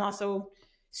 but I'm also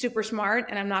super smart,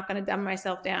 and I'm not going to dumb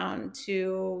myself down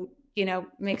to, you know,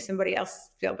 make somebody else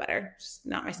feel better. It's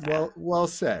not my style. Well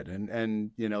said.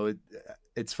 And you know,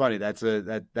 it's funny. That's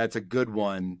a good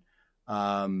one.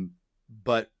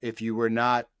 But if you were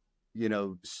not, you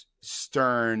know,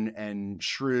 stern and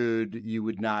shrewd, you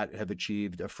would not have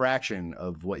achieved a fraction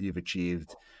of what you've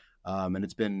achieved. And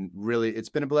it's been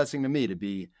a blessing to me to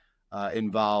be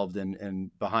involved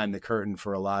and behind the curtain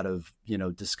for a lot of, you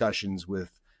know, discussions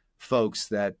with folks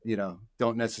that, you know,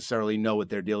 don't necessarily know what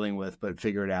they're dealing with, but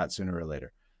figure it out sooner or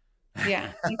later.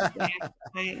 Yeah.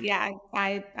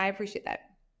 I appreciate that.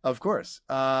 Of course.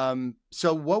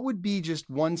 So what would be just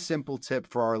one simple tip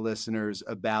for our listeners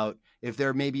about if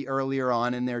they're maybe earlier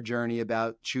on in their journey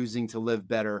about choosing to live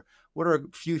better? What are a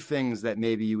few things that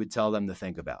maybe you would tell them to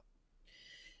think about?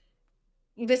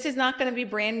 This is not going to be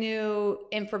brand new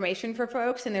information for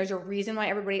folks. And there's a reason why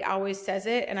everybody always says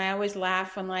it. And I always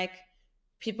laugh when like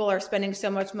people are spending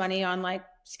so much money on like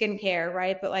skincare,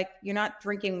 right? But like, you're not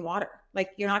drinking water, like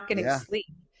you're not getting sleep.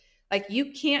 Like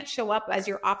you can't show up as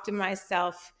your optimized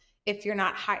self if you're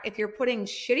not if you're putting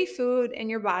shitty food in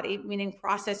your body, meaning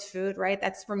processed food, right?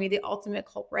 That's for me the ultimate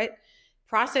culprit.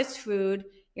 Processed food,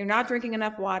 you're not drinking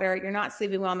enough water, you're not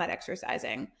sleeping well, not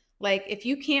exercising. Like if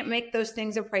you can't make those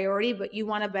things a priority, but you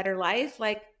want a better life,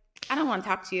 like I don't want to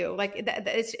talk to you. Like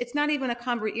it's not even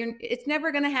it's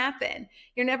never going to happen.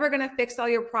 You're never going to fix all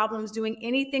your problems doing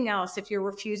anything else if you're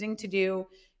refusing to do,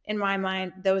 in my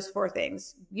mind, those 4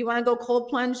 things. You want to go cold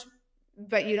plunge,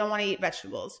 but you don't want to eat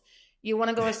vegetables. You want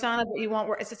to go a sauna, but you won't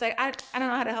work. It's just like, I don't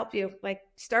know how to help you. Like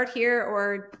start here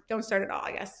or don't start at all,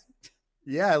 I guess.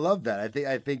 Yeah, I love that.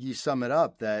 I think you sum it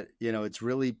up that, you know, it's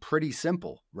really pretty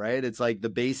simple, right? It's like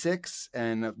the basics,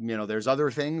 and, you know, there's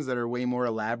other things that are way more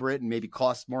elaborate and maybe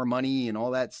cost more money and all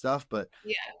that stuff, but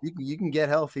yeah, you can get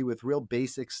healthy with real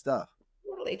basic stuff.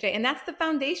 Totally, Jay. And that's the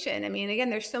foundation. I mean, again,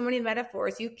 there's so many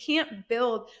metaphors. You can't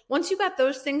build, once you got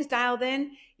those things dialed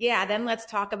in, yeah, then let's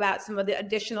talk about some of the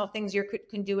additional things you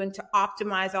can do to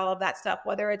optimize all of that stuff,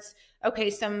 whether it's,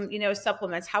 okay, some, you know,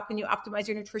 supplements. How can you optimize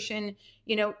your nutrition,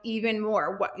 you know, even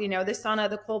more? What, you know, the sauna,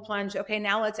 the cold plunge. Okay,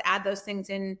 now let's add those things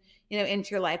in, you know,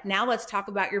 into your life. Now let's talk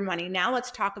about your money. Now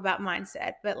let's talk about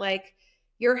mindset. But like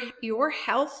your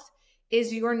health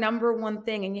is your number one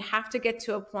thing. And you have to get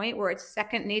to a point where it's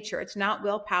second nature. It's not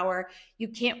willpower. You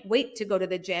can't wait to go to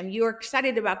the gym. You're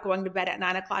excited about going to bed at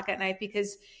 9 o'clock at night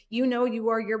because you know you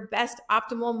are your best,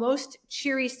 optimal, most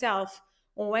cheery self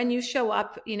when you show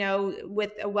up, you know,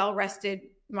 with a well-rested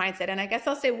mindset. And I guess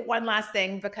I'll say one last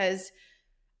thing, because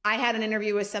I had an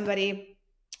interview with somebody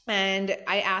and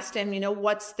I asked him, you know,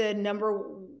 what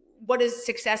does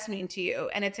success mean to you?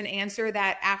 And it's an answer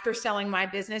that after selling my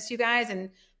business, you guys, and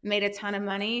made a ton of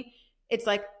money, it's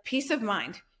like peace of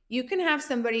mind. You can have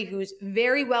somebody who's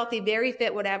very wealthy, very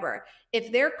fit, whatever.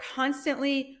 If they're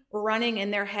constantly running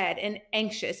in their head and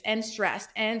anxious and stressed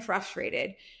and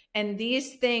frustrated, and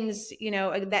these things, you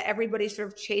know, that everybody sort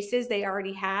of chases, they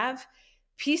already have.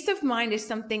 Peace of mind is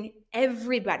something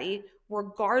everybody,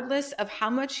 regardless of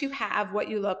how much you have, what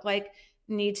you look like,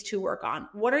 needs to work on.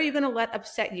 What are you going to let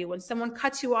upset you? When someone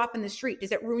cuts you off in the street,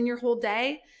 does it ruin your whole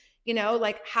day? You know,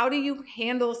 like, how do you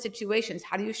handle situations?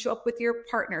 How do you show up with your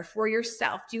partner, for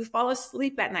yourself? Do you fall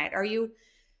asleep at night? Are you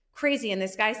crazy? And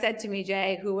this guy said to me,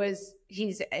 Jay,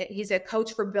 he's a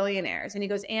coach for billionaires. And he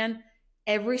goes, Anne,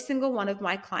 every single one of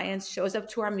my clients shows up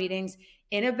to our meetings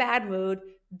in a bad mood,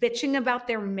 bitching about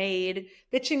their maid,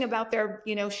 bitching about their,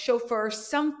 you know, chauffeur,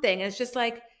 something. And it's just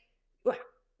like,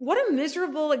 what a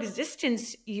miserable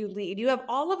existence you lead. You have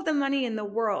all of the money in the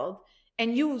world,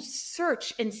 and you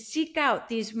search and seek out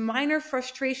these minor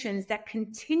frustrations that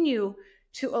continue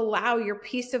to allow your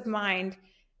peace of mind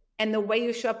and the way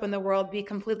you show up in the world be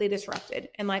completely disrupted.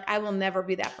 And like, I will never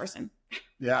be that person.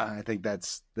 Yeah, I think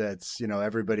that's, you know,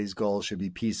 everybody's goal should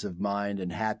be peace of mind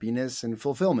and happiness and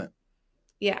fulfillment.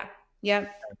 Yeah. Yeah.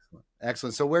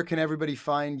 Excellent. So where can everybody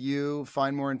find you,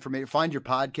 find more information, find your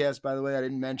podcast, by the way? I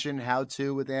didn't mention How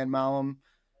To with Anne Mahlum.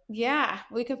 Yeah,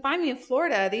 well, you can find me in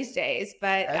Florida these days,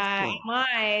 but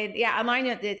online,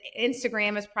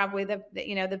 Instagram is probably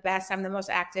the best. I'm the most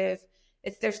active.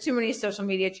 there's too many social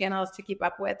media channels to keep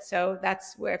up with. So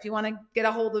that's where, if you want to get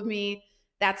a hold of me,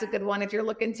 that's a good one. If you're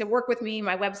looking to work with me,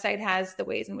 my website has the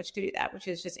ways in which to do that, which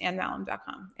is just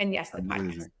annemahlum.com. And yes, the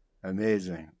podcast.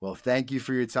 Amazing. Well, thank you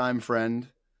for your time, friend.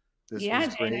 This yeah, was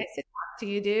Jay, great. nice to talk to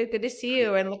you, dude. Good to see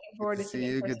you, and looking forward to seeing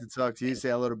you. Good to talk to you. Say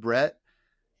hello to Brett.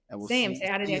 And we'll Same. Say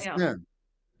hi to see you Danielle. soon.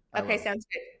 Okay, sounds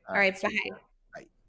good. All right, bye.